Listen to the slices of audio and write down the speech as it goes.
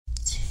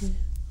2,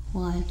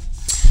 1.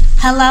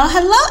 Hello,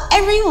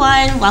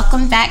 everyone.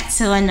 Welcome back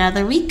to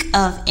another week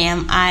of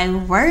Am I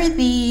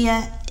Worthy?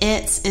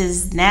 It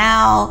is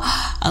now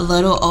a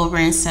little over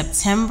in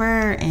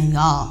September, and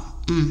y'all,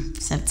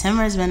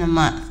 September has been a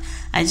month.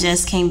 I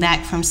just came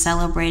back from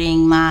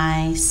celebrating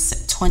my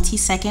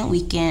 22nd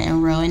weekend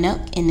in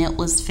Roanoke, and it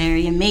was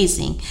very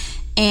amazing.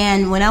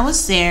 And when I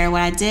was there,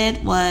 what I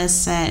did was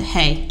said,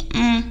 hey,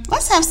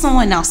 let's have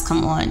someone else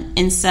come on.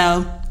 And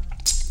so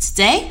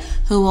today,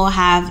 who we'll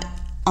have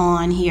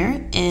on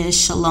here is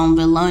Shalom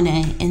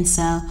Belone. And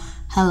so,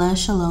 hello,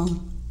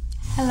 Shalom.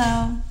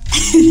 Hello.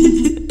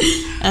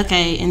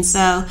 Okay, and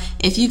so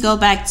if you go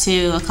back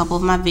to a couple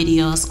of my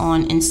videos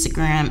on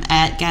Instagram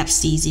at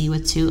Gapsteezy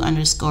with 2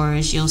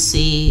 underscores, you'll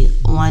see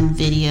one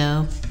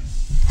video.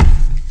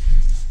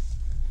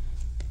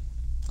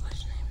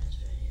 What's the name of this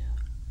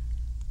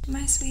video?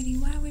 My sweetie,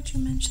 why would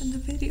you mention the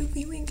video?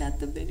 You ain't got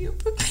the video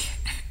prepared.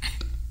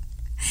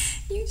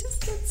 You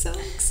just get so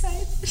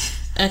excited.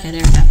 Okay,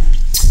 there we go.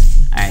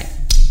 Alright.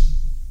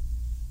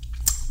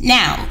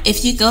 Now,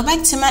 if you go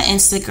back to my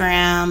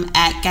Instagram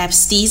at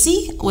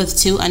Gapsteezy with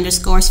 2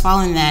 underscores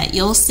following that,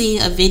 you'll see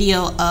a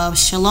video of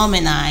Shalom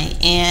and I.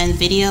 And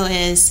video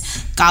is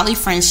Godly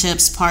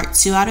Friendships Part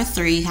 2 out of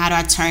 3. How do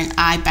I turn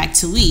I back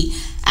to we?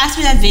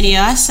 After that video,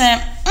 I said,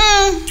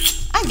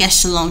 I guess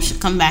Shalom should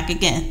come back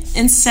again.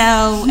 And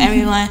so,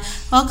 everyone,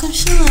 welcome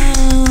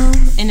Shalom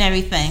and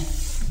everything.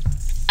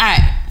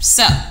 Alright,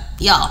 so,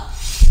 y'all,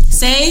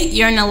 say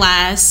you're in the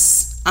last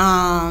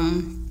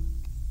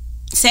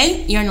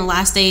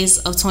days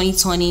of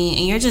 2020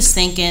 and you're just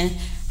thinking,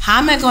 how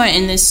am I going to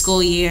end this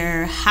school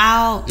year?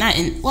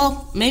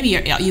 Maybe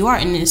you are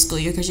in this school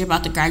year because you're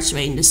about to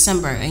graduate in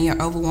December and you're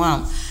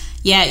overwhelmed.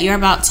 Yeah, you're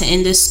about to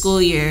end this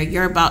school year.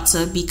 You're about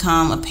to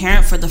become a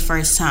parent for the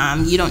first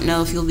time. You don't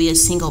know if you'll be a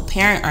single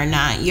parent or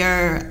not.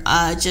 You're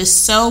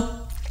just so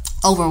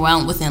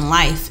overwhelmed within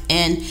life,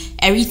 and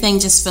everything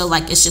just feels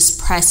like it's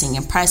just pressing,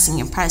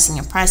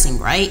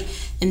 right?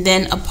 And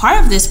then a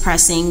part of this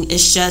pressing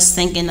is just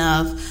thinking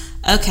of,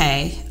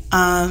 okay,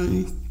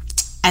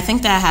 I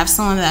think that I have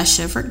someone that I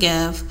should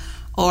forgive,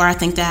 or I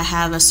think that I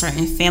have a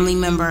certain family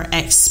member,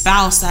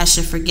 ex-spouse that I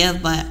should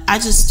forgive, but I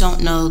just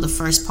don't know the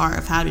first part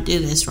of how to do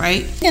this,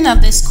 right? Thinking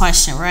of this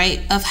question, right,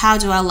 of how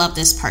do I love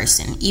this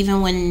person, even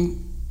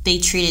when they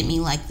treated me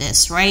like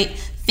this, right?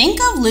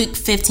 Think of Luke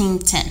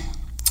 15:10.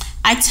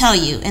 I tell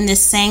you, in the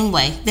same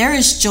way, there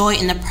is joy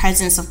in the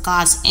presence of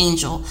God's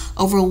angel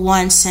over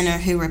one sinner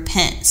who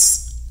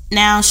repents.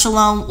 Now,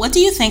 Shalom, what do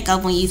you think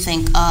of when you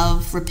think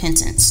of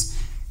repentance?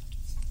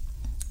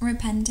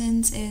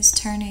 Repentance is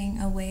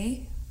turning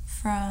away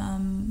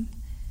from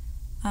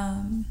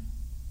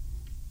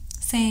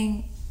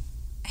saying,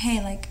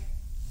 hey, like,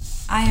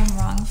 I am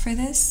wrong for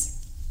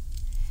this,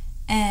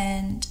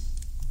 and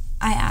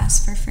I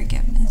ask for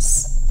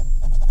forgiveness.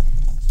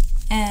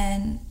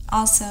 And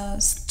also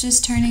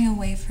just turning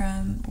away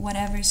from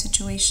whatever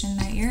situation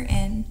that you're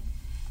in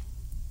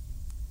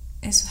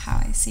is how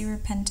I see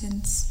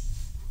repentance.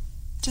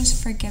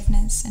 Just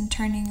forgiveness and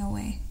turning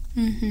away.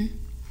 Mm-hmm.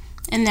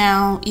 And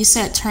now you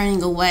said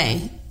turning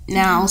away.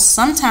 Now,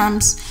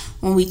 sometimes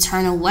when we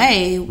turn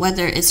away,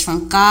 whether it's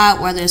from God,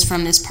 whether it's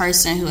from this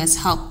person who has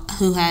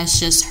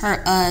just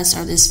hurt us,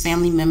 or this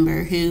family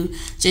member who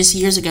just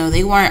years ago,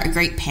 they weren't a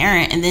great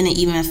parent, and then it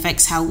even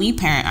affects how we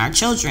parent our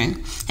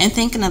children. And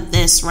thinking of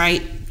this,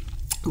 right?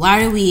 Why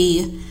do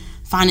we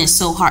find it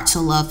so hard to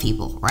love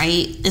people,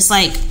 right? It's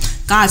like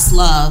God's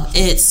love.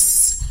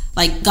 It's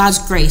like God's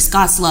grace,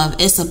 God's love.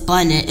 It's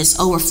abundant. It's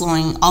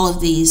overflowing. All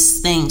of these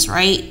things,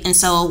 right? And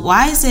so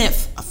why is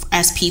it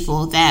as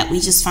people that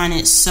we just find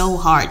it so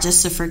hard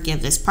just to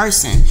forgive this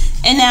person?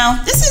 And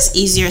now this is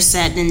easier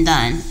said than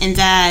done. In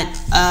that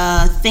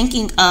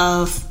thinking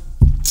of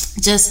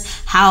just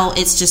how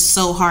it's just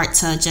so hard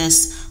to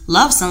just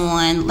love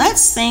someone,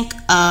 let's think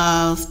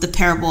of the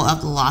parable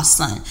of the lost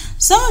son.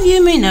 Some of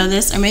you may know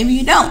this, or maybe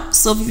you don't.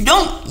 So if you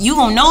don't, you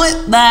won't know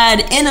it by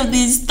the end of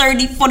these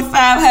 30, 45,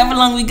 however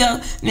long we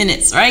go,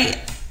 minutes, right?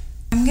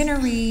 I'm going to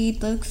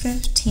read Luke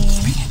 15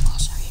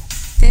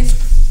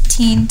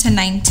 to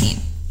 19.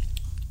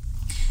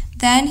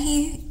 Then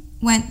he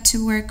went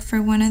to work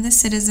for one of the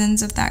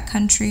citizens of that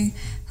country,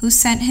 who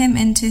sent him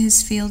into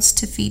his fields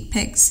to feed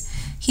pigs.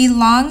 He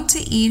longed to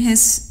eat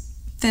his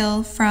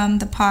fill from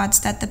the pods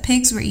that the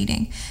pigs were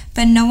eating,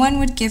 but no one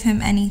would give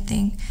him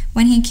anything.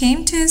 When he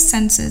came to his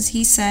senses,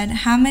 he said,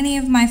 "How many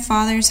of my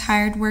father's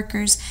hired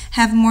workers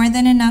have more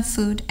than enough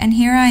food, and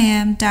here I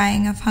am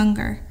dying of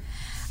hunger?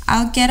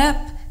 I'll get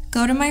up,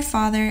 go to my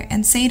father,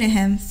 and say to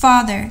him,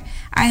 'Father,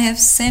 I have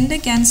sinned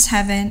against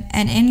heaven,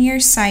 and in your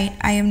sight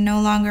I am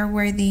no longer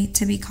worthy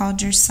to be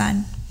called your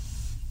son.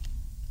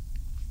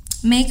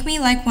 Make me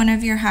like one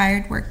of your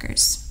hired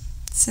workers.'"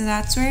 So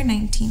that's where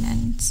 19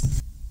 ends.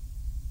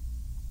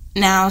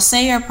 Now,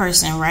 say you're a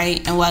person,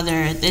 right? And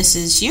whether this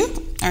is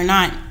you or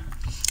not,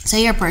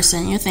 say you're a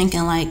person, you're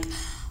thinking like,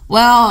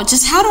 well,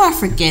 just how do I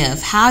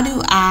forgive? How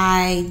do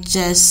I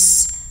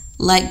just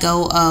let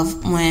go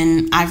of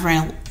when I've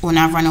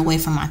run away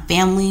from my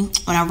family,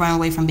 when I run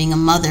away from being a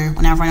mother,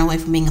 when I run away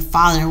from being a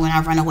father, when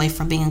I run away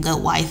from being a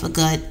good wife, a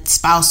good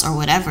spouse, or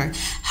whatever.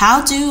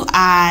 How do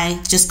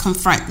I just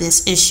confront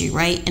this issue,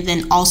 right? And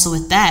then also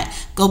with that,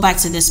 go back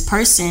to this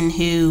person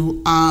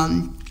who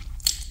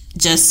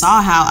just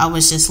saw how I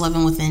was just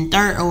living within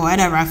dirt or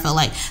whatever. I feel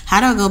like,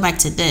 how do I go back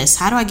to this?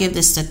 How do I give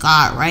this to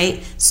God,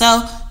 right?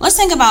 So let's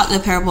think about the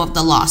parable of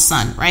the lost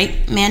son,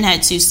 right? Man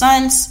had 2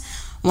 sons.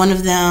 One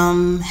of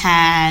them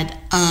had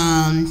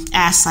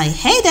asked like,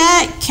 hey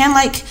dad, can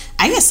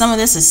I get some of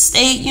this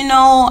estate,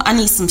 I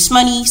need some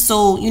money,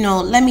 so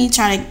let me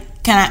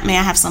may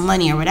I have some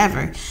money or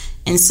whatever.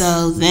 And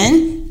so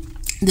then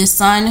the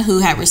son who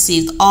had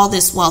received all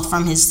this wealth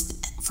from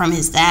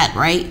his dad,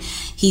 right,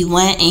 he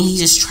went and he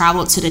just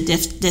traveled to the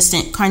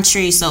distant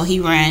country. So he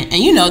ran,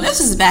 and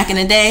this is back in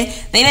the day.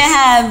 They didn't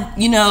have,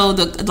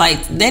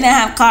 they didn't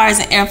have cars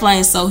and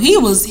airplanes. So he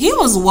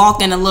was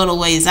walking a little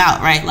ways out,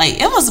 right? Like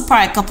it was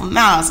probably a couple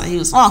miles that he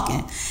was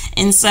walking.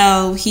 And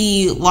so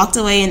he walked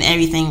away and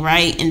everything,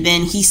 right? And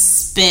then he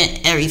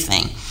spent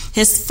everything.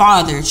 His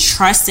father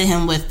trusted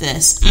him with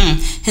this.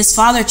 His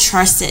father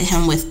trusted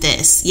him with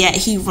this. Yet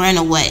he ran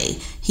away.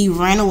 He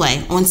ran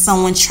away when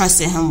someone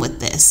trusted him with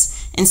this.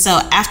 And so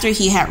after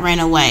he had ran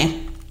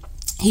away,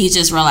 he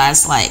just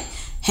realized like,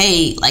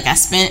 hey, like I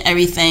spent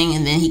everything,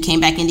 and then he came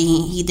back and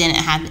he didn't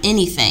have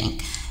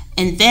anything.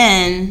 And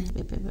then,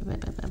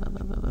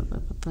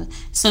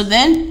 so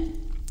then,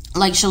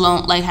 like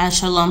Shalom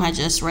had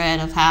just read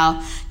of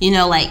how,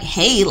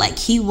 hey, like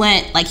he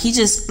went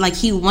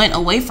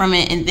away from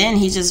it, and then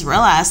he just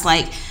realized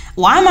like,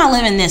 why am I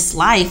living this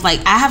life? Like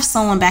I have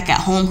someone back at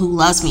home who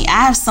loves me.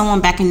 I have someone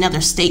back in another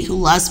state who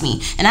loves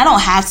me. And I don't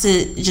have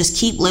to just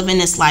keep living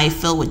this life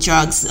filled with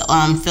drugs,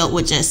 filled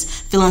with just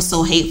feeling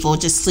so hateful,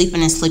 just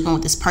sleeping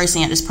with this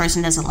person, yet this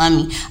person doesn't love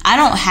me. I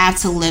don't have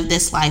to live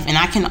this life, and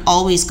I can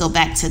always go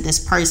back to this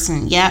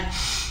person. Yeah.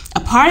 A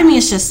part of me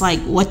is just like,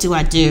 what do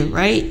I do?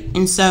 Right.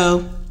 And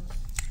so,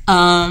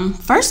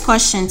 first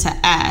question to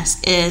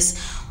ask is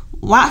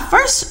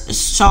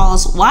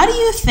Charles, why do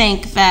you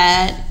think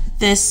that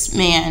this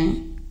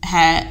man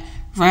had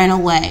ran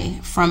away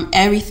from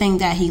everything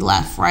that he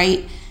left,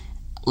 right?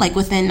 Like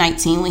within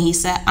 19, when he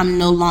said, I'm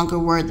no longer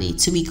worthy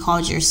to be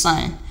called your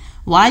son.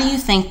 Why do you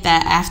think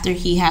that after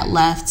he had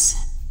left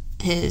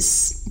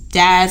his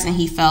dad's and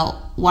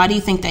why do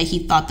you think that he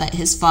thought that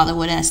his father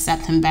would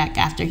accept him back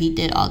after he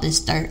did all this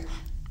dirt?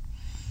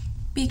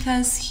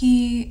 Because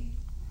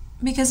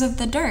of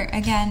the dirt,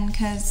 again,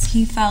 because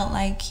he felt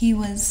like he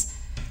was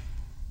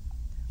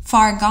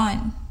far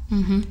gone.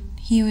 Mm-hmm.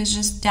 He was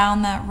just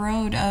down that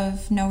road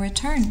of no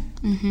return.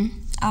 Mm-hmm.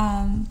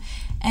 And,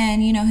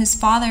 his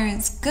father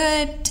is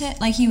good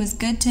he was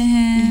good to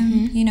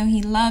him. Mm-hmm.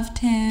 He loved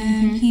him.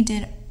 Mm-hmm. He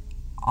did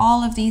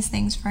all of these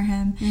things for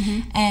him.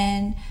 Mm-hmm.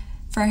 And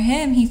for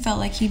him, he felt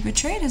like he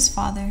betrayed his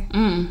father.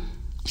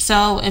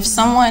 So if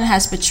someone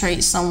has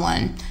betrayed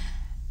someone,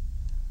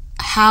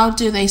 how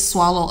do they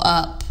swallow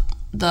up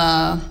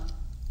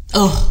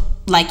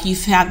like you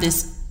have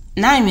this,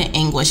 not even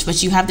anguish,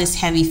 but you have this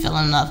heavy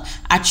feeling of,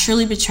 I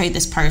truly betrayed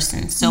this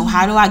person. So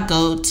how do I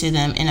go to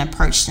them and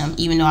approach them,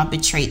 even though I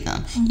betrayed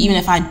them, even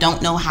if I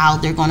don't know how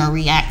they're going to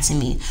react to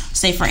me?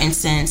 Say, for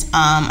instance,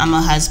 I'm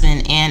a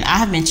husband and I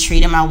have been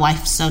treating my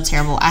wife so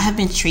terrible. I have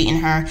been treating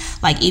her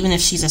like, even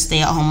if she's a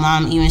stay-at-home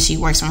mom, even if she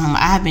works from home,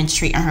 I have been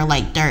treating her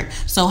like dirt.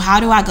 So how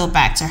do I go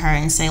back to her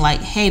and say like,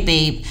 hey,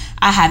 babe,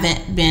 I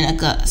haven't been a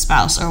good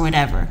spouse or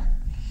whatever?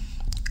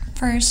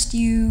 First,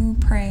 you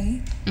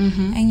pray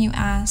and you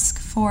ask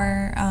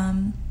for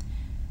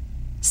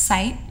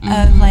sight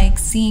of like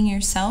seeing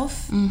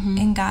yourself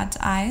in God's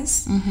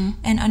eyes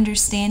and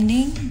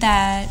understanding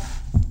that,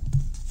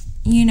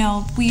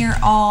 we are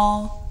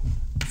all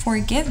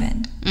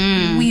forgiven.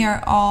 We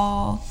are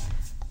all,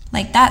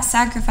 like that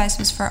sacrifice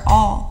was for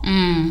all.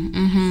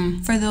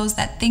 For those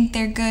that think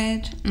they're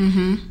good,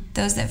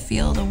 those that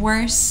feel the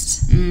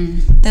worst,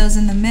 those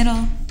in the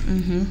middle.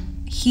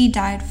 He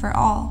died for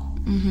all.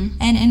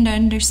 And in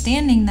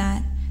understanding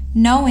that,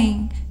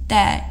 knowing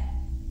that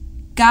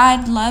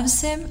God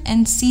loves him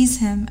and sees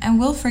him and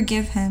will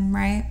forgive him,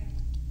 right?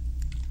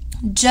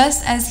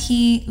 Just as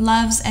he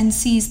loves and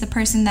sees the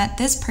person that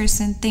this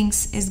person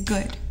thinks is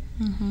good.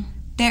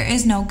 There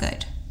is no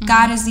good.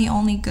 God is the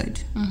only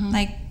good.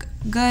 Like,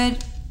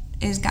 good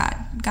is God.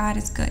 God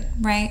is good,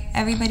 right?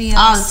 Everybody else.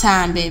 All the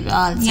time, baby.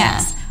 All the time.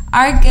 Yes.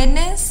 Our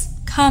goodness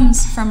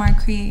comes from our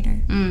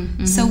Creator.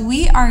 So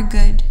we are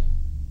good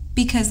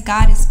because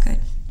God is good.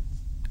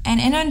 And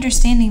in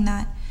understanding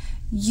that,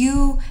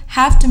 you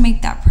have to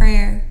make that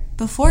prayer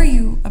before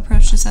you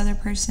approach this other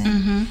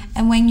person.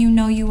 And when you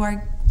know you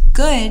are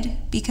good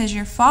because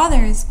your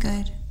Father is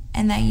good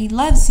and that he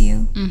loves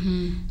you,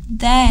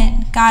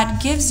 then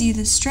God gives you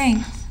the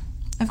strength.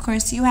 Of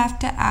course, you have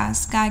to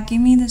ask, God,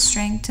 give me the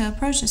strength to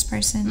approach this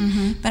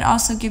person, but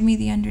also give me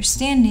the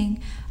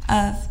understanding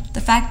of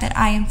the fact that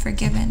I am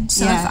forgiven.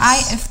 So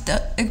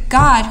if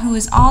God, who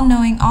is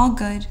all-knowing, all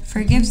good,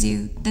 forgives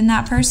you, then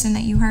that person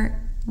that you hurt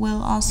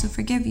will also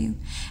forgive you.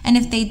 And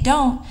if they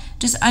don't,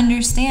 just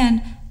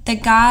understand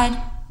that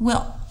God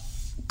will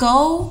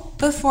go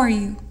before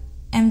you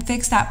and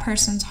fix that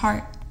person's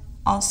heart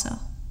also.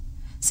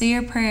 So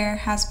your prayer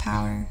has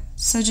power.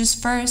 So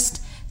just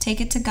first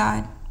take it to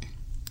God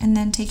and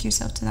then take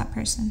yourself to that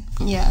person.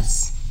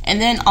 Yes.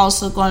 And then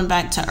also going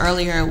back to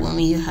earlier when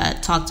we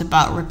had talked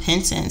about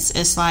repentance,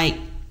 it's like,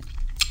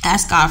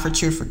 ask God for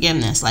true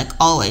forgiveness, like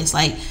always.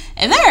 Like,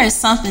 if there is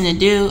something to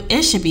do,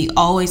 it should be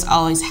always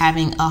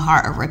having a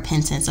heart of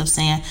repentance, of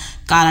saying,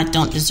 God, I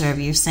don't deserve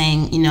you.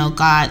 Saying,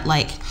 God,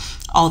 like,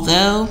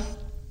 although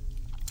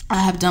I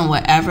have done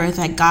whatever,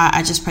 that God,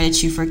 I just pray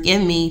that you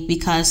forgive me,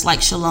 because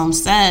like Shalom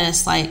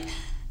says, like,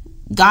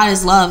 God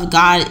is love,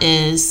 God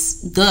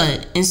is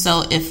good. And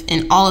so if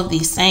in all of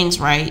these things,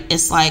 right,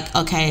 it's like,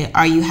 okay,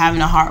 are you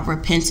having a heart of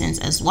repentance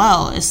as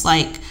well? It's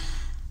like,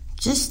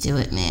 just do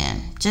it, man.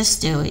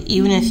 Just do it.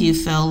 Even if you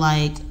feel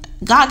like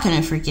God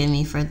couldn't forgive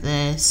me for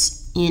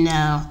this.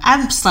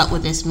 I've slept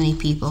with this many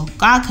people.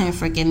 God couldn't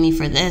forgive me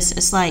for this.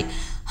 It's like,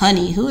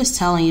 honey, who is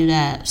telling you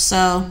that?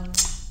 So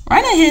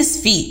run at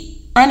his feet.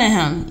 Run at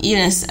him.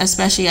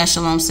 Especially as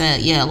Shalom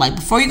said, like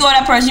before you go to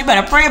that person, you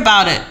better pray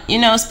about it.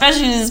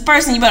 Especially this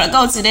person you better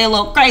go to, they're a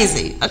little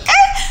crazy.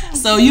 Okay?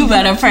 So you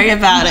better pray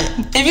about it.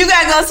 If you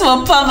gotta go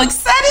to a public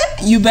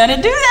setting, you better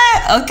do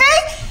that.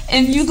 Okay?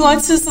 If you go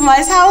into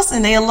somebody's house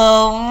and they a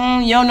little,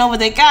 you don't know what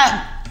they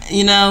got,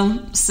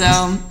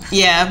 so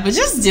yeah, but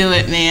just do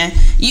it, man.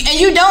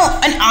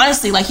 And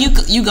honestly, like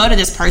you go to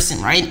this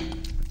person, right?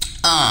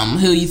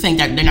 Who you think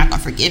that they're not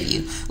gonna forgive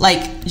you.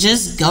 Like,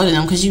 just go to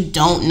them, because you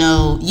don't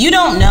know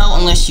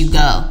unless you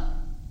go.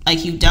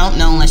 Like, you don't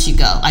know unless you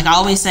go. Like I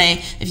always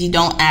say, if you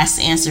don't ask,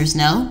 the answer is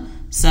no.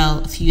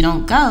 So if you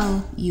don't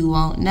go, you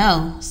won't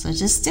know. So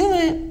just do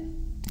it.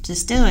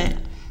 Just do it.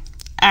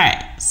 All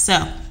right,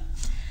 so.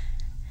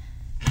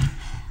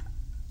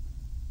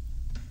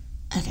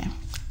 Okay.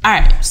 All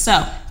right.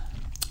 So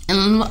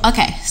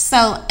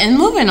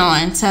moving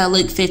on to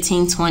Luke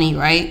 15:20,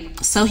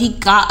 right? So he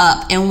got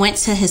up and went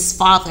to his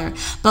father,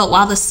 but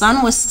while the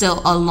son was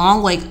still a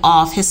long way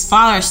off, his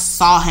father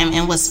saw him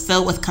and was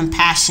filled with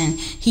compassion.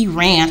 He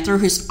ran, threw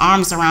his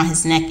arms around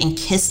his neck and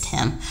kissed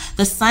him.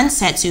 The son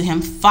said to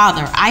him,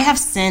 Father, I have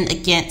sinned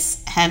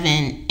against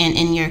heaven and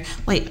in your...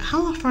 Wait,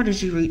 how far did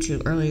you read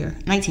to earlier?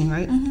 19,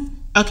 right? Mm-hmm.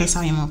 Okay,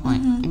 sorry, I'm on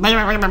point. Mm-hmm.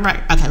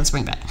 Okay, let's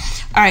bring it back.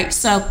 All right,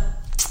 so...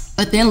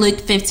 But then Luke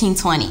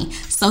 15:20.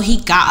 So he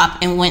got up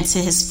and went to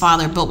his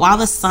father, but while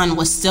the son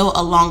was still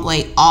a long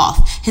way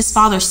off, his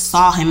father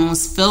saw him and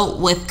was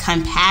filled with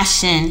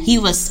compassion. He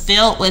was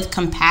filled with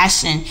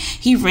compassion.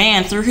 He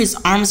ran, threw his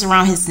arms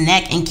around his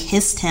neck and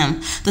kissed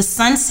him. The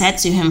son said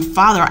to him,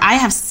 Father, I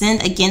have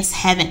sinned against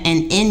heaven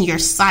and in your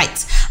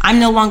sight. I'm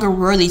no longer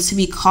worthy to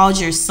be called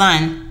your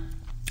son.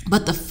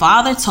 But the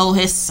father told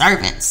his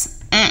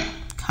servants,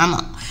 come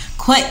on.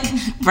 Quick,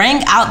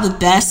 bring out the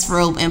best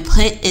robe and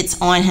put it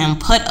on him.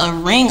 Put a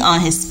ring on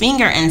his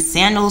finger and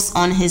sandals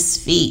on his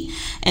feet.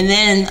 And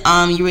then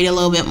you read a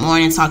little bit more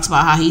and it talks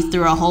about how he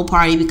threw a whole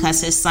party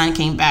because his son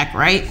came back,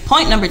 right?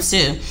 Point number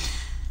 2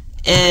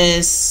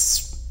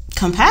 is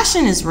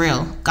compassion is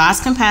real. God's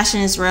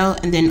compassion is real.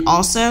 And then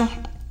also,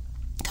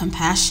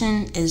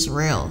 compassion is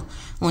real.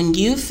 When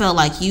you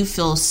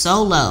feel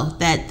so low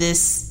that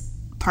this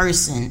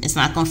person is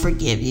not going to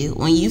forgive you,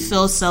 when you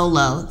feel so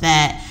low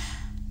that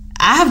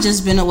I have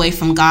just been away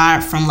from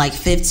God from like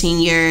 15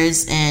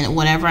 years and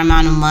whatever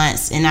amount of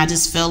months. And I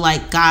just feel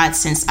like, God,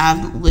 since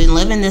I've been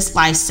living this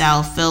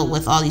lifestyle filled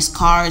with all these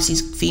cars,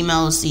 these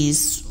females,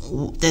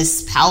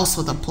 this house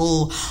with a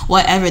pool,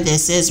 whatever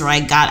this is,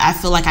 right, God, I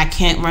feel like I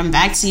can't run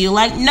back to you.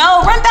 Like,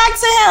 no, run back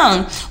to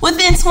him.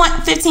 Within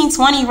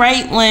 15-20,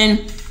 right,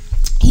 when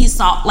he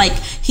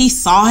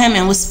saw him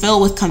and was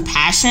filled with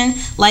compassion,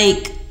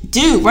 like,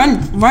 dude, run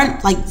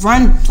back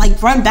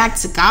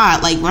to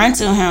God. Like, run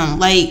to him.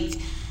 Like,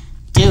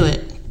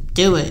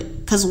 do it.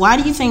 Because why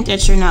do you think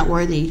that you're not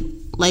worthy?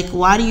 Like,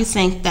 why do you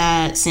think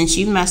that since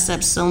you've messed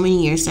up so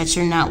many years that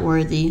you're not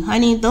worthy?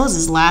 Honey, those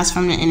is lies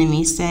from the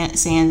enemy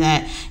saying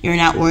that you're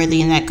not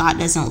worthy and that God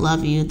doesn't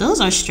love you. Those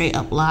are straight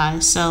up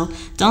lies. So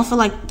don't feel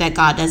like that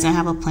God doesn't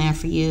have a plan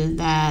for you,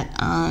 that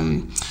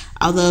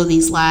although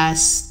these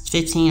last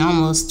 15,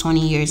 almost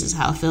 20 years is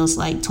how it feels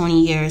like,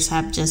 20 years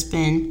have just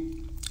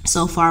been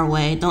so far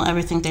away. Don't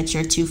ever think that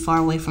you're too far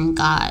away from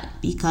God,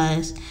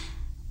 because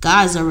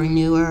God's a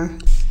renewer.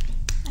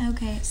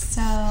 Okay,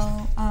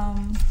 so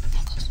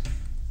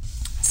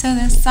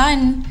the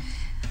son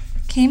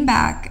came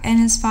back and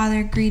his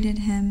father greeted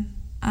him.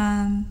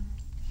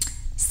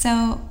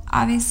 So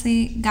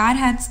obviously God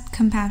had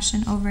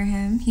compassion over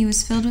him. He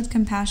was filled with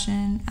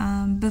compassion.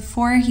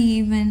 Before he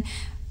even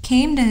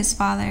came to his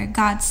father,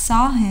 God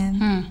saw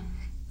him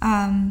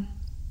and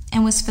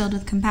was filled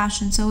with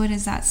compassion. So what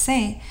does that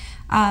say?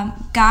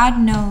 God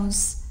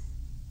knows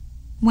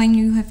when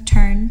you have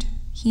turned.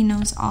 He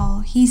knows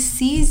all. He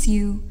sees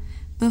you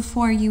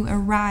before you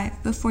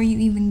arrive, before you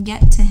even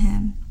get to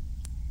him.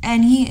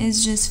 And he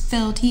is just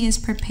filled. He is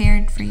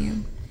prepared for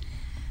you.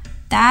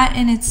 That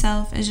in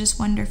itself is just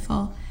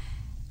wonderful.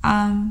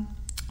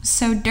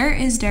 So dirt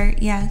is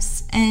dirt,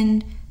 yes,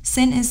 and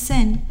sin is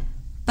sin.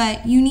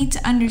 But you need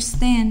to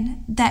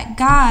understand that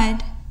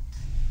God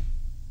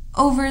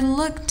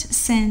overlooked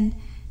sin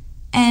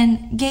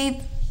and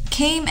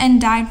came and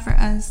died for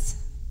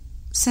us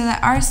so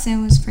that our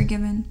sin was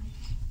forgiven.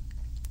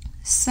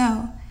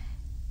 So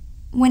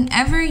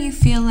whenever you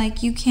feel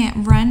like you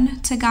can't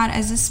run to God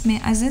as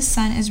this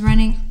son is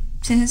running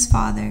to his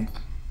father,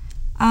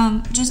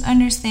 just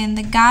understand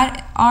that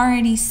God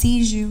already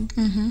sees you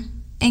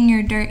in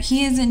your dirt.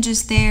 He isn't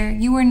just there.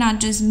 You are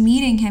not just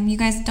meeting him. You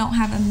guys don't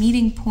have a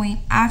meeting point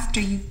after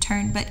you've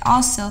turned, but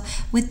also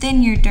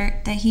within your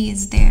dirt, that he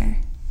is there.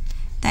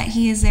 That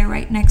he is there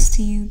right next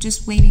to you,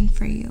 just waiting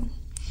for you.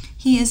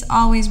 He is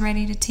always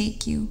ready to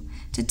take you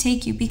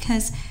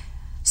because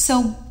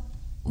so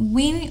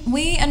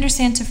we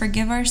understand to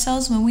forgive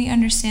ourselves when we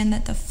understand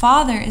that the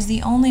Father is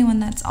the only one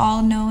that's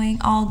all-knowing,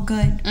 all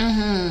good.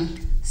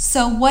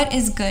 So what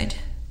is good?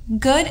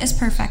 Good is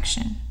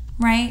perfection,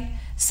 right?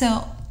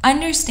 So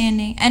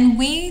understanding, and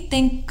we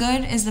think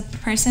good is the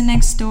person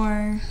next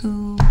door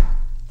who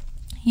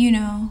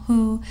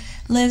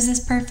lives this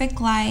perfect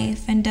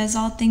life and does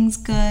all things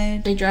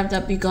good. They drive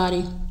that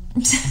Bugatti.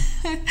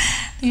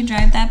 You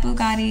drive that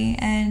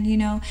Bugatti and,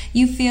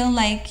 you feel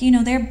like,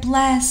 they're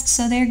blessed,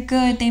 so they're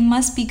good. They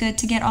must be good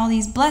to get all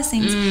these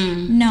blessings.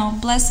 No,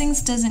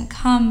 blessings doesn't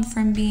come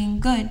from being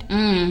good.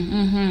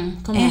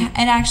 It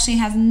actually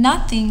has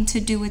nothing to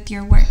do with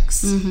your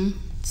works.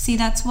 See,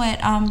 that's what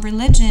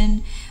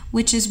religon,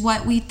 which is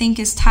what we think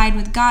is tied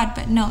with God.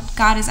 But no,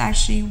 God is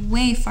actually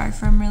way far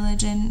from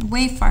religion,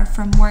 way far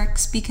from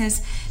works,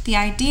 because the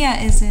idea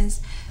is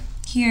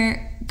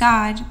here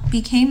God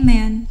became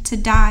man to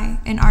die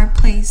in our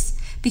place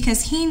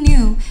because he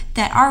knew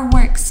that our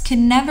works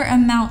can never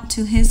amount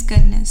to his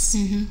goodness.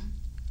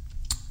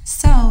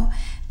 So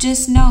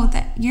just know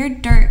that your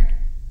dirt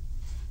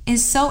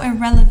is so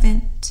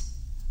irrelevant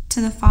to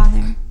the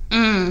Father.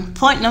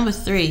 Point number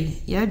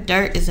 3, your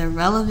dirt is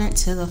irrelevant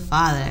to the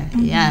Father.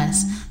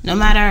 Yes. No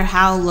matter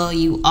how low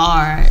you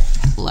are,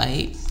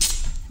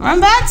 run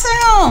back to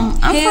him.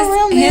 I'm for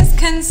real, man. His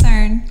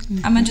concern,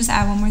 I'm going to just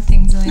add one more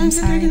thing, Zoe. I'm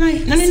sorry. No,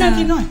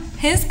 keep going.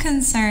 His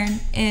concern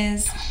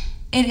is,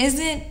 it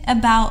isn't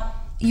about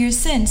your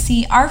sin.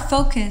 See, our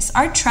focus,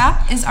 our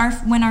trap is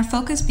when our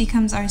focus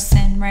becomes our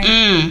sin, right?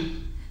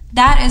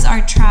 That is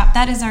our trap.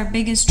 That is our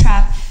biggest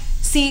trap.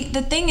 See,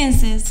 the thing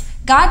is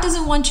God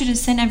doesn't want you to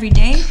sin every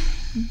day,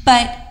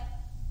 but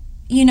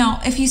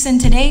if you sin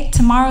today,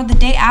 tomorrow, the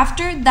day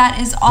after, that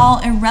is all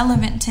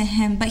irrelevant to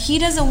him. But he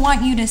doesn't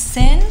want you to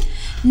sin,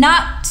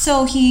 not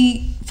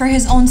for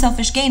his own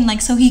selfish gain,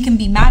 so he can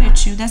be mad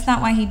at you. That's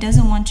not why he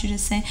doesn't want you to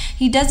sin.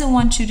 He doesn't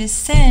want you to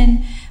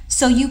sin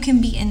so you can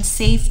be in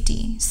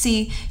safety.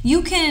 See,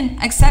 you can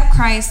accept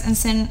Christ and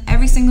sin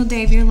every single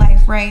day of your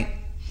life, right?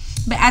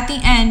 But at the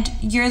end,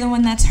 you're the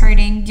one that's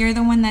hurting. You're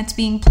the one that's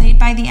being played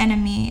by the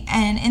enemy.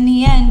 And in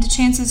the end,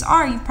 chances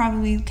are you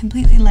probably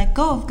completely let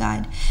go of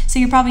God. So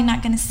you're probably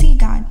not going to see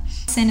God.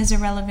 Sin is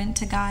irrelevant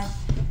to God.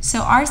 So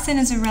our sin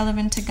is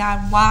irrelevant to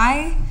God.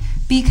 Why?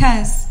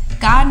 Because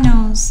God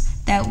knows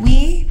that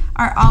we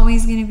are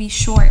always going to be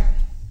short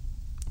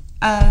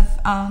of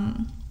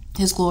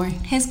his glory.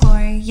 His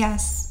glory,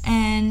 yes.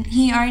 And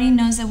he already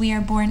knows that we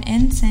are born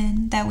in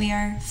sin, that we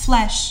are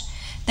flesh,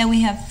 that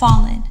we have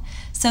fallen.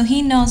 So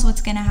he knows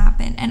what's going to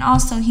happen. And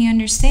also he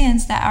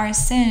understands that our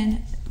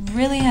sin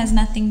really has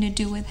nothing to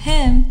do with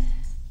him,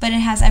 but it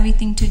has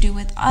everything to do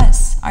with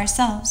us,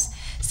 ourselves.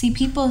 See,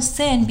 people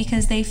sin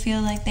because they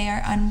feel like they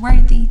are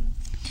unworthy.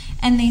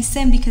 And they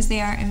sin because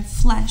they are in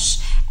flesh.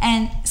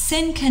 And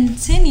sin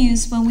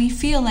continues when we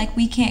feel like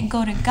we can't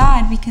go to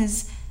God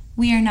because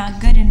we are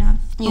not good enough.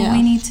 But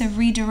we need to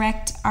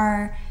redirect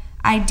our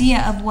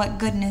idea of what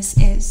goodness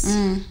is.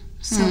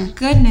 So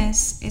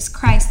goodness is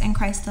Christ and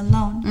Christ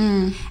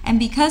alone. And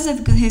because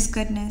of his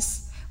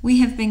goodness, we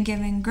have been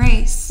given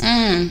grace.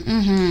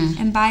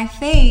 And by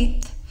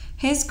faith,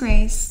 his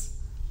grace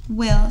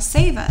will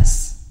save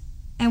us.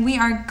 And we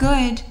are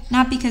good,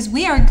 not because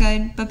we are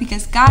good, but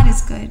because God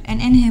is good. And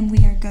in him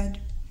we are good.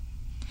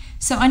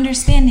 So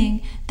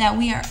understanding that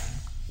we are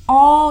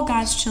all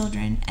God's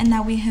children and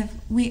that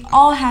we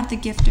all have the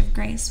gift of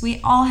grace. We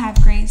all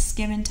have grace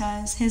given to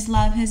us, his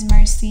love, his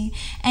mercy.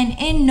 And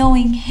in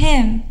knowing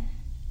him,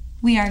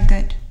 we are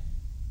good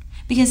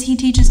because he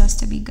teaches us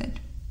to be good.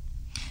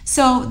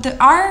 So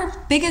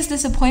our biggest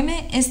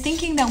disappointment is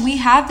thinking that we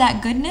have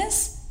that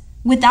goodness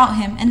without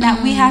him and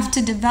that we have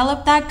to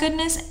develop that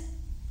goodness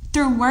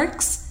through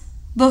works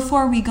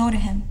before we go to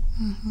him.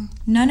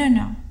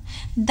 No.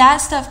 That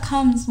stuff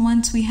comes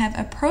once we have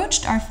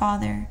approached our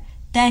Father.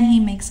 Then he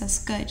makes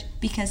us good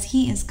because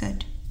he is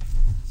good.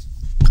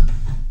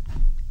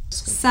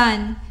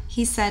 Son,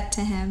 he said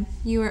to him,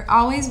 you are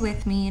always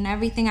with me and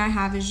everything I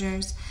have is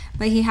yours.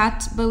 But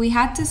we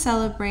had to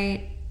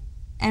celebrate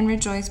and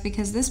rejoice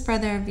because this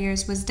brother of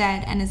yours was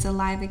dead and is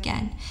alive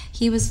again.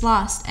 He was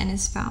lost and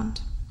is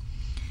found.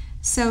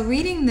 So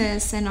reading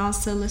this and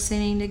also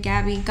listening to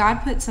Gabby,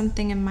 God put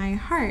something in my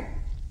heart.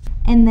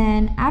 And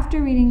then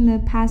after reading the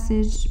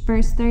passage,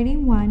 verse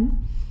 31,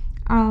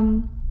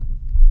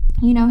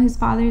 his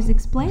father is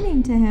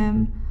explaining to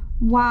him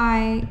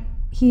why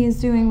he is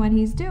doing what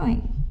he's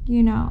doing,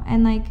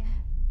 and like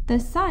the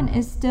son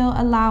is still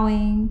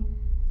allowing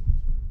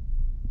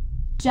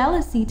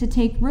jealousy to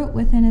take root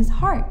within his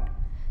heart.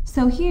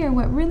 So here,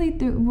 what really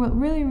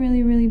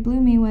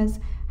blew me was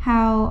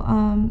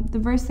how the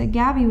verse that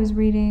Gabby was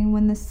reading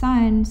when the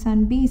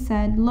son B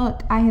said,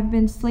 "Look, I have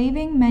been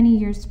slaving many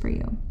years for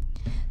you."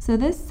 So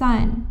this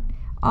son,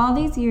 all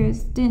these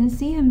years, didn't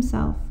see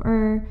himself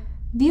or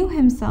view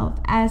himself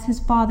as his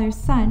father's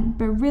son,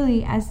 but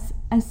really as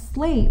a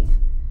slave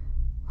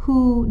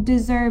who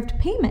deserved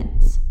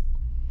payments.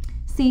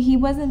 See, he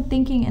wasn't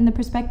thinking in the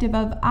perspective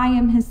of, I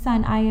am his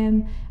son, I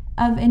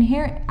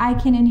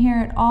can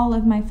inherit all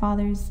of my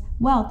father's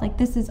wealth, like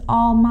this is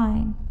all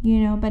mine,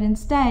 but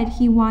instead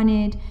he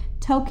wanted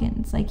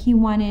tokens, like he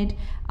wanted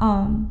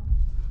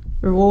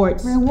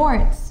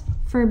rewards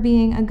for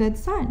being a good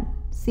son.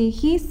 See,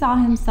 he saw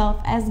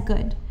himself as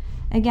good.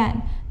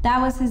 Again,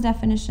 that was his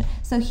definition.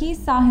 So he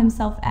saw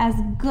himself as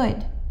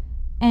good,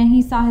 and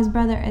he saw his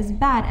brother as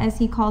bad, as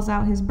he calls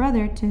out his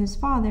brother to his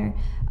father,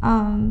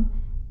 and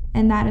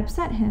that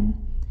upset him.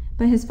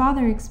 But his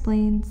father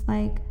explains,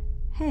 like,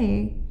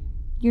 hey,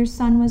 your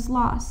son was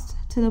lost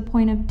to the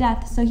point of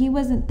death. So he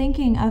wasn't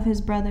thinking of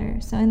his brother.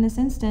 So in this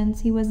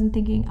instance, he wasn't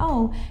thinking,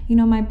 oh,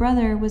 my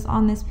brother was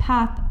on this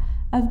path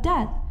of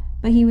death.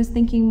 But he was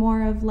thinking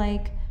more of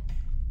like,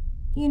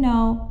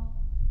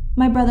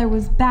 my brother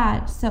was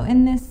bad. So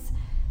in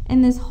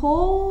this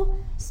whole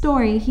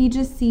story, he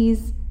just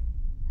sees,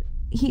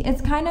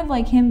 it's kind of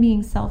like him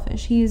being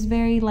selfish. He is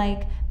very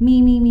like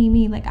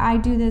me, like I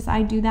do this,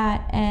 I do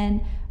that.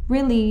 And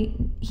really,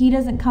 he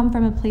doesn't come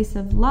from a place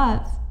of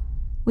love,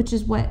 which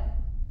is what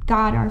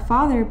God, our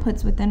Father,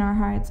 puts within our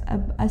hearts,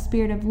 a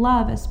spirit of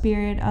love, a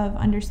spirit of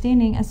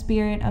understanding, a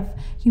spirit of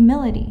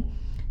humility.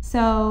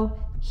 So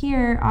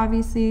here,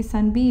 obviously,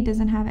 son B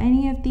doesn't have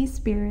any of these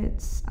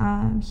spirits.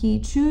 He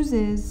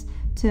chooses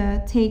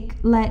to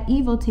let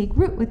evil take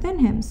root within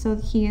him. So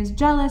he is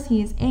jealous,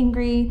 he is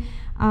angry,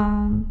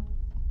 and,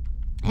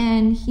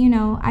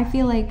 I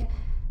feel like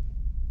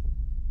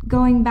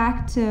going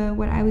back to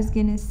what I was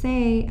going to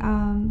say,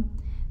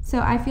 so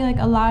I feel like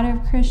a lot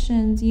of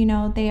Christians,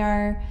 they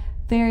are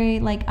very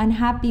like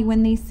unhappy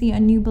when they see a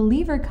new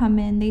believer come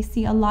in. They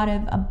see a lot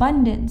of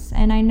abundance,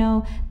 and I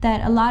know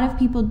that a lot of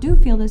people do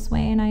feel this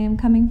way, and I am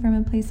coming from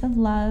a place of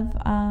love,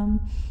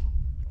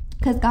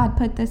 because God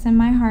put this in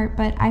my heart.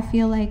 But I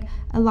feel like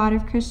a lot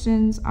of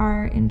Christians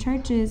are in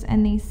churches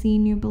and they see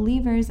new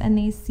believers and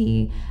they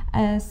see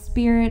a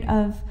spirit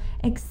of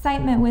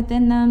excitement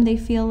within them. They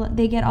feel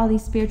they get all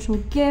these spiritual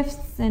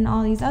gifts and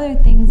all these other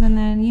things, and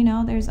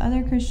then there's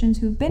other Christians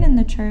who've been in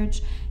the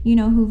church,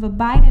 who've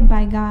abided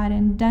by God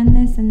and done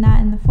this and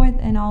that and the fourth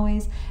and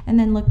always, and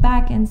then look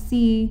back and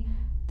see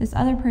this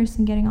other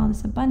person getting all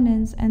this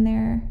abundance and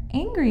they're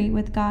angry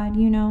with God.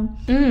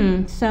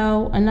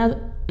 So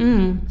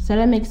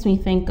that makes me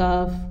think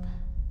of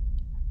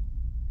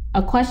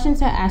a question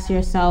to ask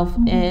yourself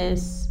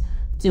is,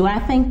 do I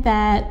think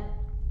that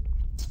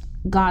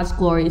God's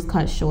glory is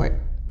cut short?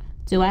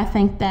 Do I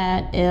think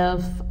that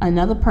if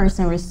another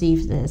person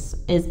receives this,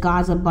 is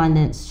God's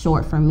abundance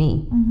short for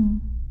me?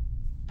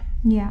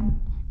 Yeah,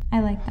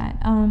 I like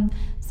that.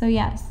 So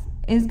yes,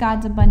 is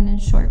God's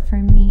abundance short for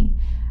me?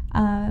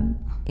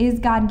 Is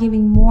God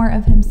giving more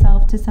of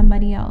himself to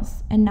somebody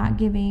else and not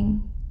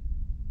giving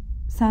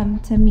some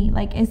to me?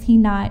 Like, is he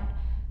not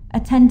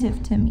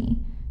attentive to me?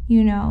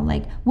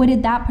 Like, what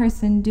did that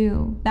person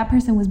do? That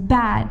person was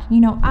bad.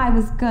 I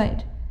was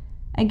good.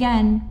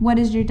 Again, what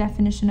is your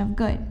definition of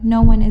good?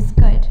 No one is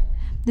good.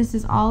 This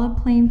is all a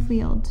playing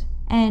field,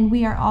 and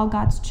we are all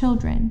God's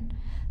children.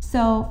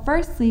 So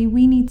firstly,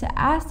 we need to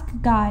ask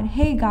God,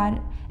 hey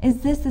God,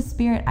 is this the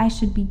spirit I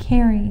should be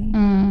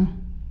carrying?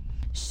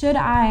 Should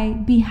I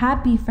be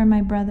happy for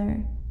my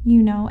brother,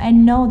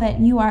 and know that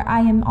I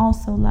am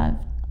also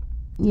loved?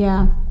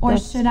 Yeah. Or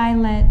should I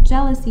let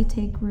jealousy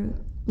take root?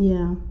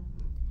 Yeah.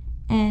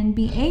 And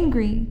be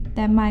angry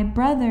that my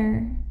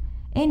brother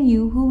in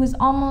you, who was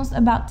almost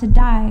about to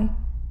die,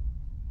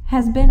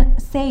 has been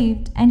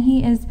saved, and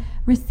he is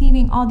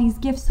receiving all these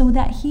gifts so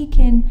that he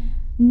can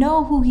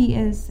know who he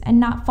is and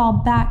not fall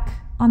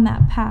back on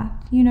that path.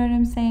 You know what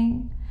I'm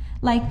saying?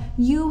 Like,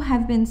 you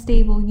have been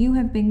stable, you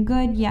have been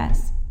good,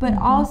 yes, but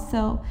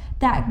also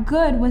that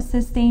good was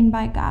sustained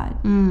by God.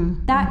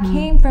 That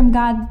came from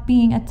God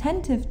being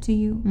attentive to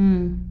you,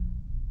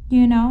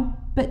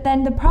 But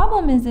then the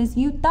problem is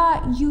you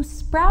thought you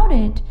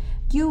sprouted,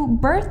 you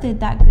birthed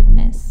that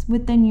goodness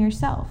within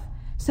yourself.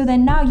 So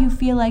then now you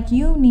feel like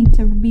you need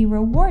to be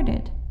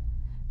rewarded.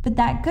 But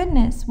that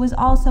goodness was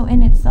also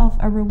in itself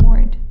a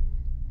reward.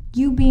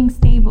 You being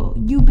stable,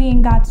 you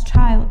being God's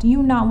child,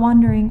 you not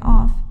wandering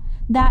off,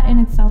 that in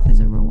itself is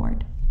a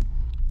reward.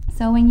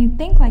 So when you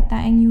think like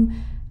that and you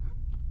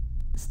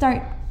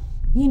start,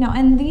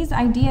 and these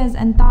ideas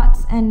and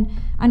thoughts and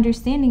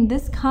understanding,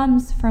 this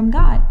comes from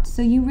God.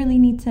 So you really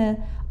need to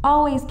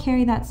always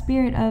carry that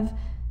spirit of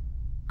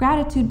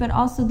gratitude, but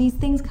also these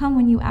things come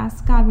when you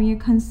ask God, when you're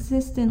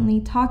consistently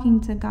talking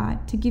to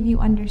God to give you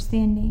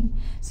understanding.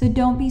 So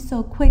don't be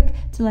so quick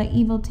to let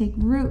evil take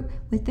root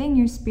within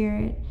your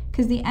spirit,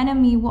 because the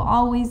enemy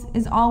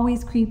is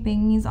always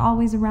creeping. He's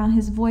always around.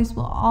 His voice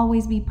will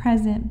always be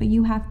present, but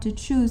you have to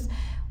choose.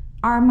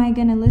 Am I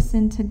going to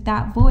listen to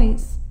that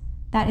voice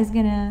that is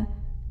going to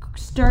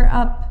stir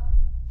up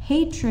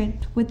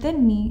hatred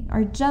within me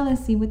or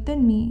jealousy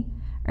within me?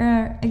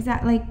 Or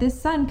like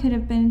this son could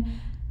have been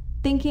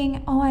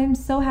thinking, oh, I'm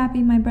so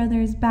happy my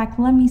brother is back.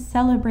 Let me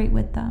celebrate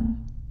with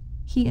them.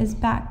 He is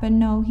back. But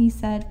no, he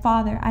said,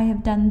 Father, I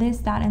have done this,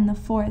 that, and the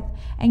fourth,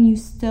 and you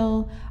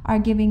still are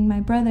giving my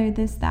brother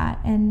this, that,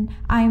 and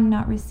I'm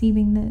not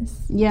receiving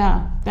this.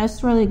 Yeah,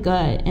 that's really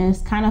good. And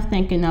it's kind of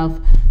thinking of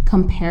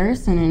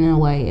comparison in a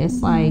way.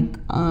 It's like,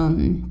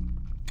 and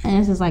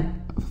this is like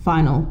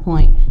final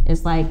point.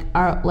 It's like,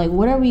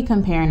 what are we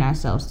comparing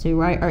ourselves to,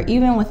 right? Or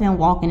even within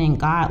walking in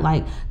God,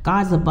 like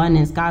God's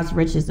abundance, God's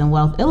riches and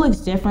wealth, it looks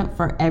different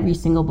for every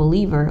single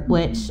believer,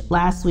 which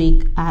last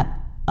week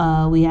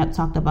we had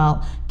talked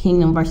about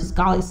kingdom versus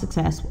godly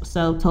success.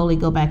 So totally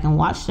go back and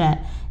watch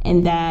that.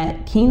 And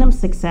that kingdom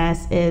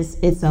success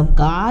it's of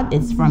God,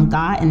 it's from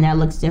God, and that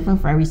looks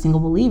different for every single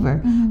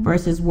believer.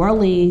 Versus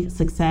worldly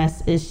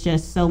success is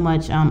just so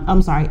much,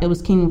 it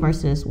was kingdom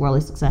versus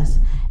worldly success.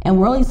 And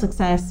worldly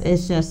success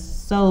is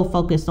just so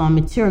focused on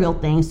material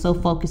things, so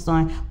focused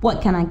on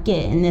what can I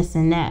get and this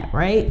and that,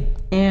 right?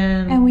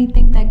 And we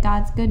think that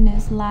God's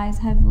goodness lies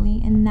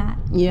heavily in that.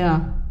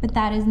 Yeah. But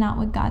that is not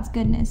what God's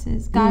goodness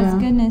is. God's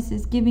goodness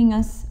is giving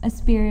us a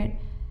spirit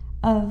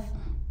of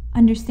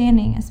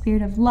understanding, a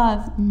spirit of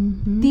love.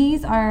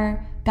 These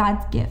are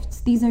God's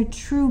gifts. These are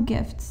true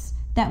gifts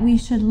that we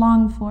should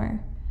long for.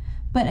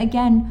 But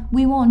again,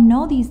 we won't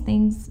know these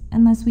things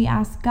unless we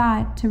ask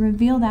God to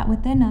reveal that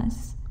within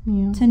us.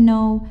 To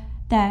know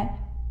that,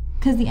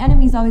 because the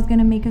enemy's always going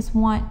to make us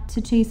want to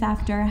chase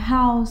after a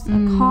house,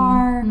 a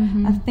car,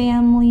 a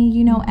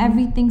family,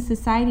 everything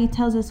society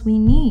tells us we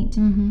need.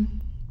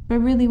 But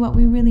really what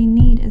we really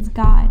need is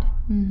God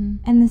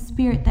and the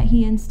spirit that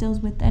he instills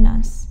within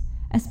us,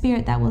 a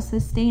spirit that will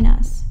sustain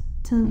us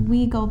till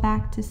we go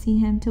back to see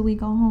him, till we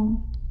go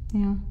home.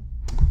 Yeah.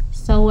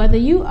 So whether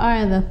you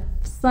are the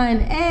son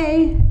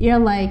A, you're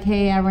like,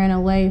 hey, I ran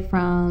away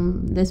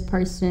from this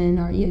person,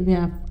 or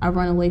I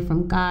run away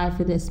from God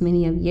for this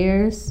many of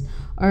years,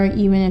 or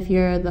even if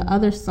you're the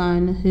other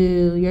son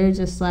who you're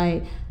just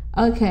like,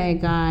 okay,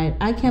 God,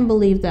 I can't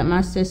believe that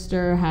my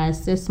sister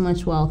has this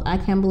much wealth. I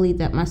can't believe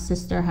that my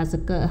sister has a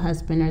good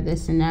husband or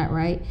this and that,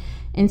 right?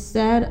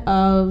 Instead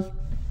of,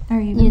 or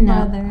even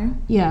brother.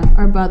 Yeah,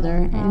 or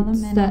brother. All the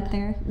men out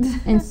there.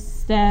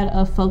 Instead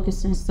of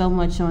focusing so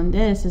much on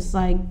this, it's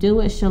like, do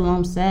what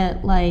Shalom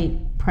said, like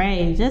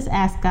pray. Just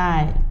ask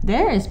God.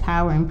 There is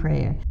power in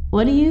prayer.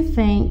 What do you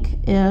think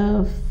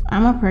if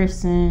I'm a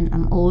person,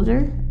 I'm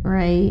older,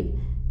 right?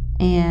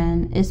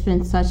 And it's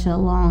been such a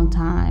long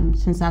time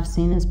since I've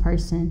seen this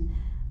person.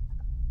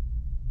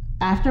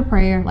 After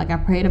prayer, like I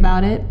prayed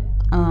about it,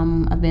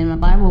 I've been in my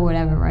Bible or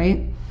whatever,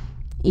 right?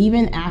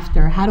 Even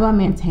after, how do I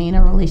maintain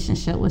a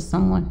relationship with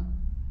someone?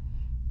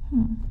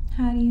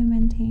 How do you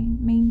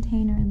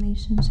maintain a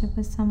relationship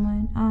with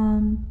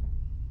someone?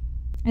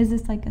 Is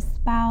this like a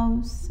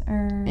spouse,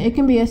 or? It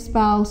can be a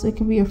spouse, it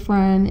can be a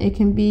friend, it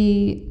can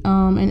be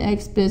an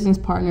ex-business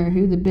partner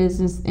who the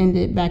business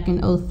ended back in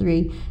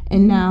 2003,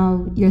 and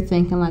now you're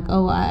thinking like,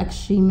 oh, I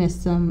actually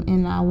miss them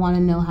and I want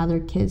to know how their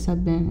kids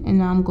have been, and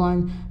now I'm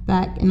going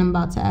back and I'm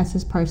about to ask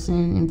this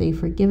person if they've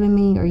forgiven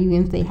me, or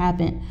even if they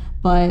haven't,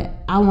 but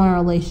I want a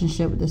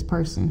relationship with this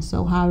person,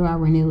 so how do I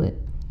renew it?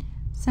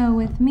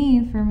 So for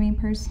me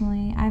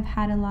personally, I've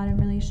had a lot of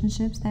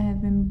relationships that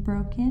have been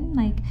broken,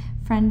 like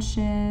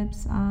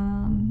friendships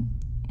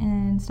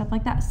and stuff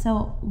like that.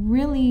 So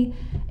really,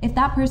 if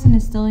that person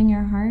is still in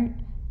your heart,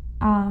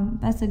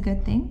 that's a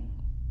good thing.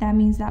 That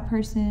means that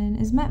person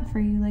is meant for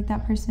you, like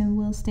that person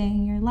will stay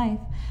in your life.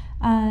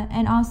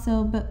 And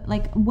also, but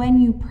like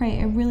when you pray,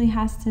 you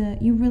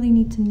really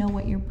need to know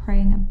what you're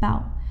praying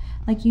about.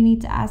 Like you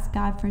need to ask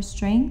God for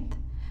strength,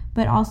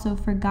 but also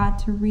for God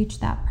to reach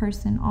that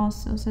person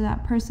also, so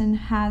that person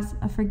has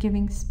a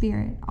forgiving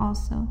spirit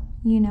also,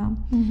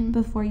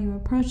 before you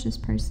approach this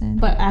person.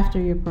 But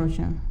after you approach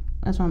him,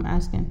 that's what I'm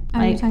asking.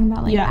 Are you talking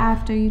about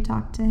after you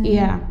talk to him?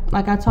 Yeah,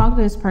 like I talked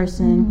to this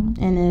person,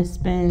 and it's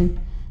been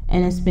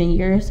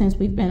years since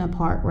we've been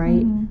apart,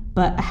 right?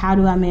 But how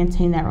do I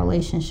maintain that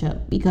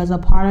relationship? Because a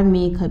part of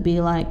me could be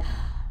like,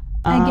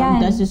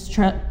 does this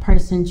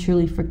person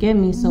truly forgive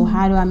me? So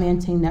how do I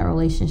maintain that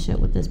relationship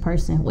with this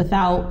person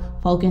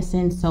without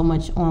focusing so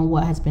much on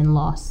what has been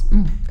lost?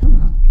 Come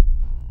on.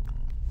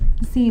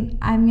 See,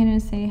 I'm going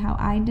to say how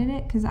I did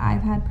it, because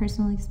I've had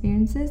personal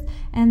experiences,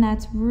 and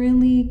that's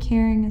really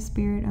carrying a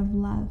spirit of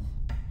love.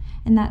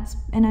 And that's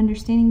an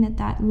understanding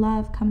that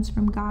love comes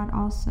from God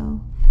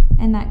also.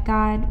 And that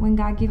when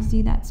God gives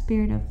you that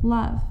spirit of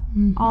love,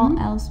 all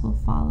else will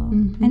follow.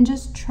 And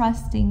just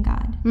trusting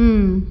God.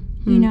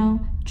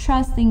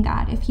 Trusting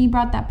God. If he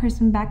brought that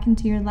person back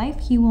into your life,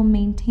 he will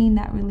maintain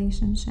that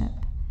relationship.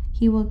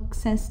 He will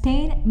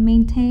sustain,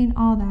 maintain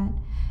all that.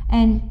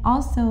 And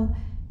also,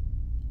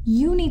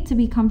 you need to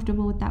be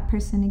comfortable with that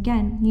person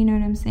again. You know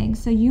what I'm saying?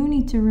 So you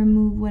need to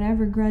remove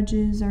whatever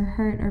grudges or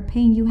hurt or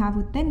pain you have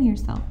within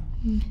yourself.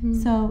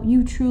 So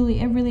you truly,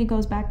 it really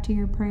goes back to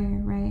your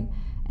prayer, right?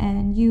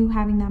 And you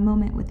having that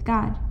moment with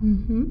God.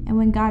 And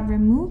when God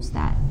removes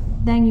that,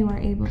 then you are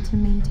able to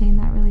maintain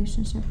that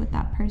relationship with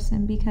that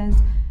person, because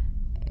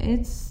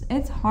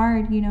it's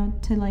hard, you know,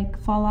 to like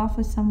fall off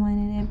with someone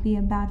and it be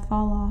a bad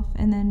fall off,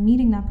 and then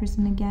meeting that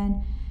person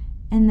again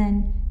and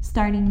then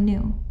starting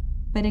new.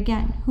 But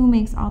again, who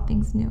makes all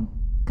things new?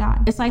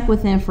 God. It's like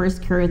within 1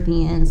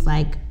 Corinthians,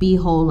 like,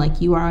 behold, like,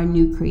 you are a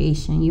new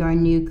creation. You are a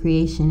new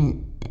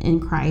creation in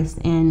Christ,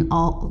 and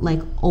all,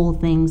 like,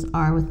 old things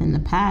are within the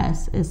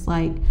past. It's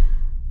like,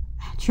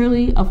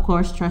 truly, of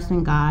course,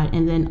 trusting God.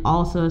 And then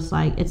also it's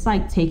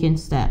like taking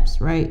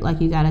steps, right?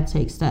 Like, you got to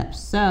take steps.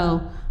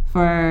 So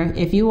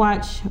if you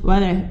watch,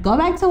 whether go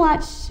back to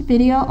watch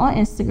video on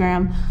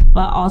Instagram,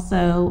 but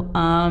also,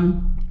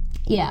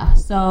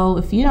 so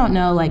if you don't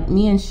know, like,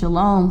 me and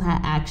Shalom had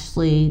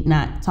actually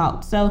not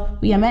talked. So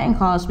we had met in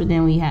college, but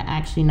then we had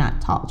actually not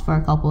talked for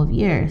a couple of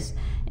years.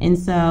 And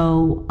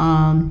so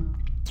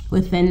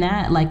within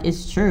that, like,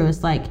 it's true.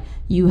 It's like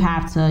you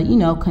have to, you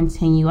know,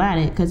 continue at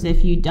it, because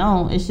if you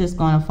don't, it's just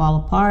going to fall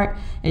apart.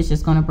 It's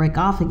just going to break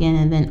off again.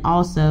 And then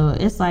also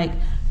it's like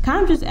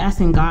kind of just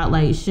asking God,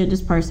 like, should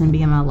this person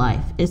be in my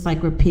life? It's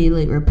like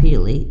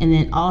repeatedly. And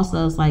then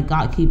also it's like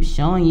God keeps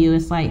showing you,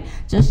 it's like,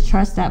 just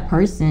trust that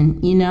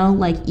person, you know,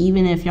 like,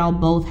 even if y'all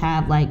both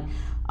have like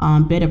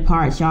bitter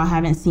parts, y'all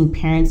haven't seen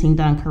parenting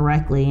done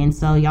correctly. And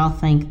so y'all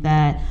think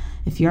that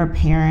if you're a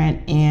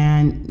parent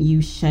and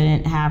you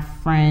shouldn't have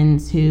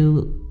friends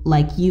who,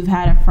 like, you've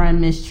had a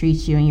friend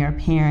mistreat you and you're a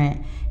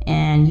parent,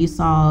 and you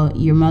saw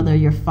your mother,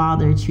 your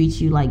father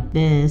treat you like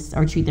this,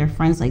 or treat their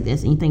friends like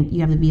this, and you think you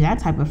have to be that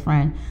type of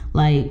friend.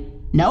 Like,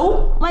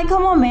 no, like,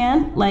 come on,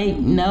 man, like,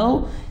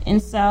 no.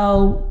 And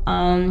so,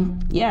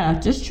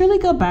 just truly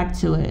go back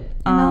to it.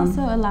 And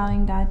also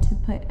allowing God to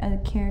put a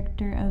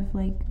character of,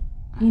 like,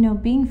 you know,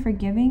 being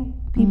forgiving.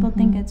 People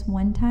think it's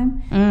one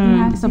time.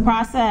 It's a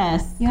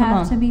process. You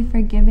have to be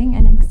forgiving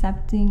and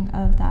accepting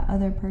of that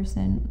other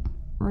person,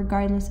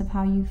 regardless of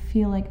how you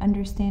feel, like,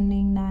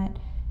 understanding that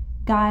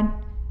God,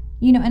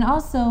 you know. And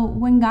also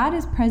when God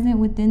is present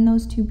within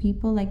those two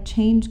people, like,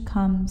 change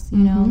comes, you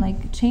know,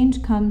 like,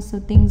 change comes, so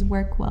things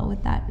work well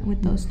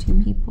with those two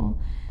people.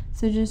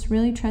 So just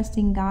really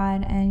trusting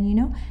God, and, you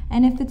know,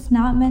 and if it's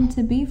not meant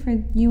to be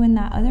for you and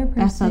that other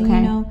person,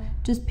 you know,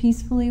 just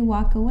peacefully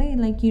walk away.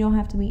 Like, you don't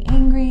have to be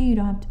angry, you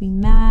don't have to be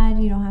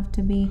mad, you don't have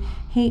to be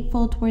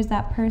hateful towards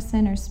that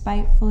person or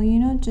spiteful, you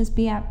know, just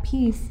be at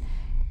peace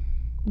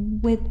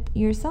with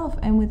yourself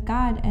and with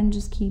God, and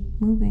just keep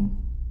moving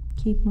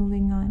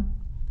on.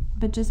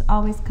 But just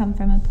always come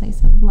from a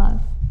place of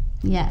love.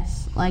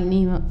 Yes, like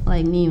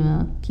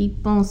Nemo,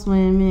 keep on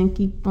swimming,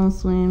 keep on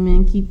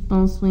swimming, keep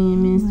on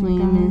swimming,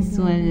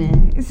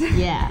 swimming.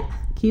 Yeah,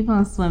 keep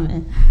on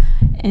swimming.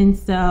 And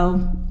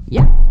so,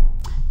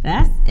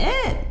 that's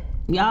it.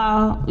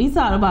 Y'all, we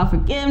talked about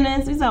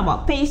forgiveness, we talked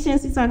about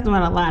patience, we talked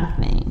about a lot of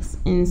things.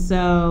 And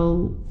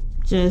so,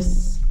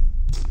 just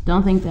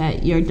don't think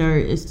that your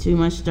dirt is too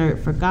much dirt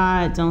for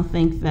God. Don't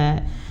think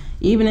that,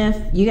 even if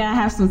you gotta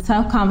have some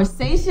tough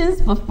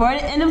conversations before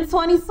the end of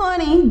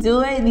 2020,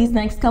 do it these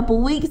next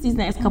couple weeks, these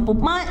next couple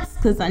months,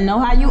 because I know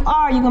how you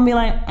are. You're gonna be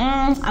like,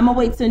 I'm gonna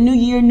wait till new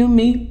year, new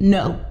me.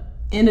 No,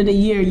 end of the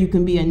year, you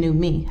can be a new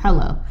me.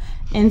 Hello.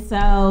 And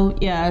so,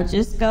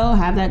 just go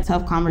have that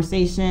tough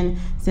conversation,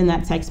 send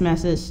that text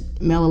message,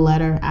 mail a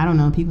letter. I don't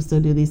know, people still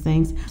do these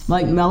things.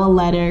 Like, mail a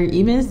letter,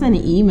 even send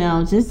an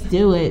email, just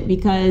do it,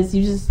 because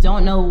you just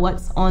don't know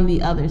what's on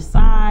the other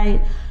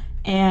side.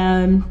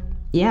 And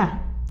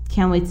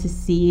can't wait to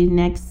see you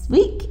next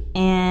week.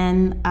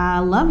 And I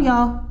love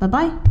y'all.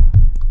 Bye-bye.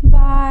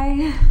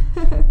 Bye.